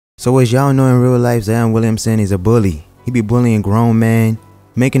So as y'all know, in real life, Zion Williamson is a bully. He be bullying grown men,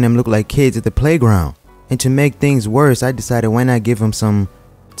 making them look like kids at the playground. And to make things worse, I decided why not give him some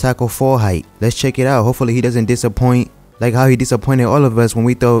Tacko 4 height. Let's check it out. Hopefully he doesn't disappoint like how he disappointed all of us when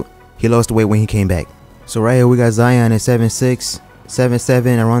we thought he lost weight when he came back. So right here we got Zion at 7'6",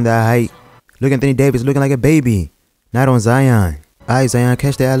 7'7", around that height. Look, Anthony Davis looking like a baby. Not on Zion. Alright, Zion,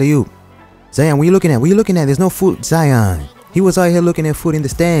 catch the alley-oop. Zion, what you looking at? What you looking at? There's no food. Zion. He was out here looking at food in the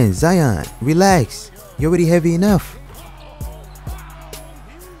stands. Zion, relax. You're already heavy enough.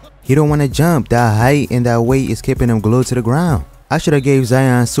 He don't want to jump. That height and that weight is keeping him glued to the ground. I should have gave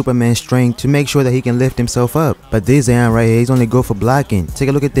Zion Superman strength to make sure that he can lift himself up. But this Zion right here, he's only good for blocking. Take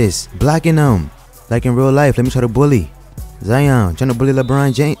a look at this. Blocking him. Like in real life. Let me try to bully. Zion trying to bully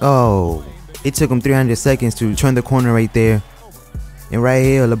LeBron James. Oh. It took him 300 seconds to turn the corner right there. And right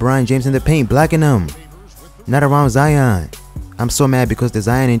here, LeBron James in the paint. Blocking him. Not around Zion. I'm so mad because the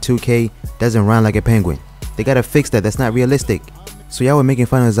Zion in 2K doesn't run like a penguin. They gotta fix that. That's not realistic. So y'all were making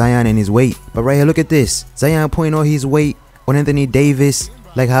fun of Zion and his weight. But right here, look at this. Zion putting all his weight on Anthony Davis.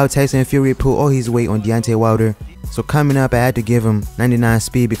 Like how Tyson Fury put all his weight on Deontay Wilder. So coming up, I had to give him 99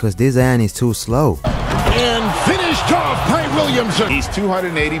 speed because this Zion is too slow. And finished off by Williamson. He's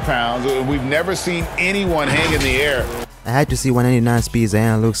 280 pounds. We've never seen anyone hang in the air. I had to see what 99 speed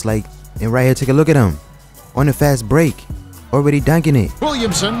Zion looks like. And right here, take a look at him. On the fast break. Already dunking it.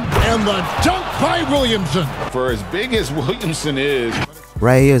 Williamson and the dunk by Williamson. For as big as Williamson is.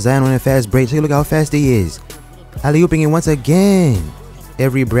 Right here, Zion on the fast break. Take a look how fast he is. Alley-ooping it once again.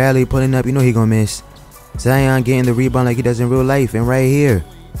 Every Bradley pulling up, you know he gonna miss. Zion getting the rebound like he does in real life. And right here,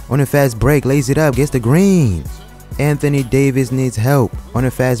 on the fast break, lays it up, gets the green. Anthony Davis needs help. On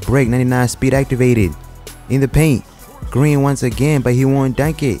the fast break, 99 speed activated. In the paint. Green once again, but he won't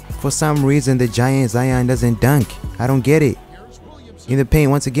dunk it. For some reason, the giant Zion doesn't dunk. I don't get it. In the paint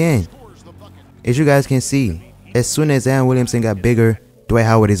once again. As you guys can see, as soon as Zion Williamson got bigger, Dwight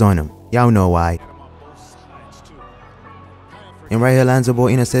Howard is on him. Y'all know why. And right here, Lonzo Ball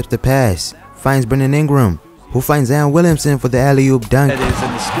intercepts the pass. Finds Brandon Ingram, who finds Zion Williamson for the alley-oop dunk. That is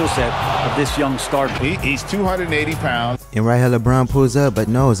in the skill set of this young star. He's 280 pounds. And right here, LeBron pulls up, but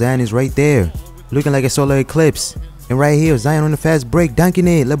no, Zion is right there. Looking like a solar eclipse. And right here, Zion on the fast break, dunking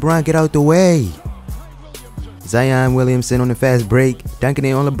it. LeBron, get out the way. Zion Williamson on the fast break, dunking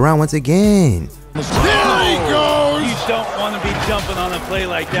it on LeBron once again. There he goes. You don't want to be jumping on a play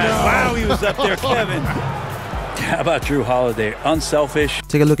like that. No. Wow, he was up there, Kevin. How about Drew Holiday? Unselfish.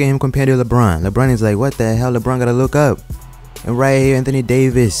 Take a look at him compared to LeBron. LeBron is like, what the hell? LeBron gotta look up. And right here, Anthony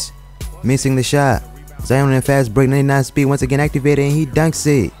Davis missing the shot. Zion on the fast break, 99 speed, once again activated, and he dunks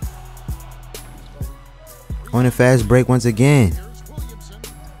it. On the fast break once again.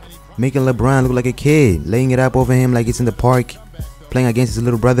 Making LeBron look like a kid. Laying it up over him like it's in the park. Playing against his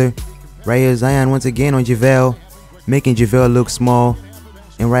little brother. Right here, Zion once again on JaVale. Making JaVale look small.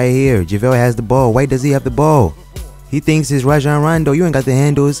 And right here, JaVale has the ball. Why does he have the ball? He thinks it's Rajon Rondo. You ain't got the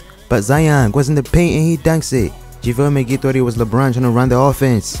handles. But Zion goes in the paint and he dunks it. JaVale McGee thought it was LeBron trying to run the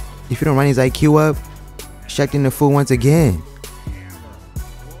offense. If you don't run his IQ up, Shaq in the fool once again.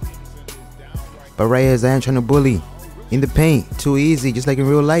 But right here, Zion trying to bully. In the paint, too easy, just like in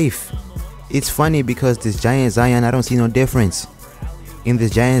real life. It's funny because this giant Zion, I don't see no difference. In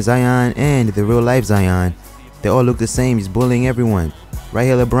this giant Zion and the real life Zion, they all look the same, he's bullying everyone. Right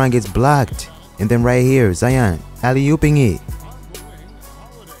here, LeBron gets blocked. And then right here, Zion, alley-ooping it.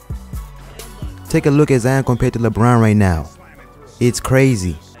 Take a look at Zion compared to LeBron right now. It's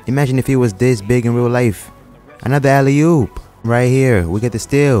crazy. Imagine if he was this big in real life. Another alley-oop. Right here, we get the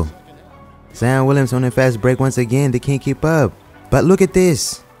steal. Zion Williamson on the fast break once again. They can't keep up. But look at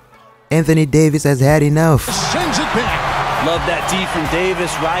this. Anthony Davis has had enough. Sends it back. Love that D from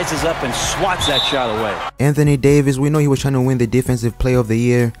Davis. Rises up and swats that shot away. Anthony Davis, we know he was trying to win the Defensive Player of the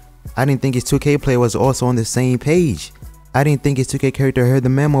Year. I didn't think his 2K player was also on the same page. I didn't think his 2K character heard the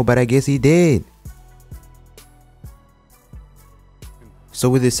memo, but I guess he did. So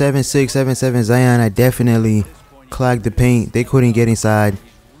with the 7'6", 7'7" Zion, I definitely clogged the paint. They couldn't get inside.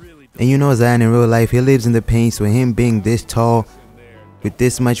 And you know Zion in real life, he lives in the paint, so him being this tall, with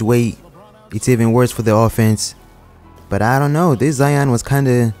this much weight, it's even worse for the offense. But I don't know, this Zion was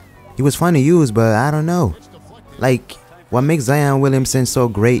kinda, he was fun to use, but I don't know. Like, what makes Zion Williamson so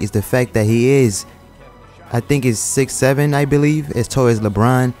great is the fact that he is, I think he's 6'7", I believe, as tall as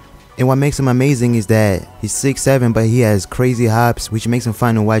LeBron. And what makes him amazing is that he's 6'7", but he has crazy hops, which makes him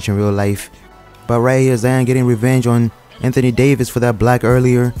fun to watch in real life. But right here, Zion getting revenge on Anthony Davis for that block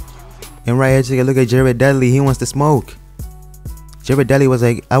earlier. And right here, take a look at Jared Dudley. He wants to smoke. Jared Dudley was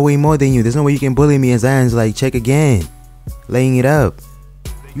like, I weigh more than you. There's no way you can bully me. And Zion's like, check again. Laying it up.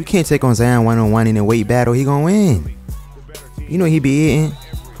 You can't take on Zion one-on-one in a weight battle. He gonna win. You know he be eating.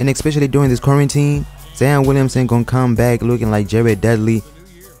 And especially during this quarantine, Zion Williamson gonna come back looking like Jared Dudley.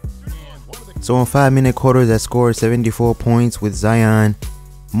 So in 5-minute quarters, I scored 74 points with Zion.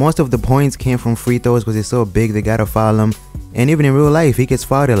 Most of the points came from free throws because he's so big they gotta foul him. And even in real life, he gets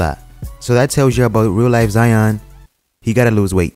fouled a lot. So that tells you about real life Zion. He gotta lose weight.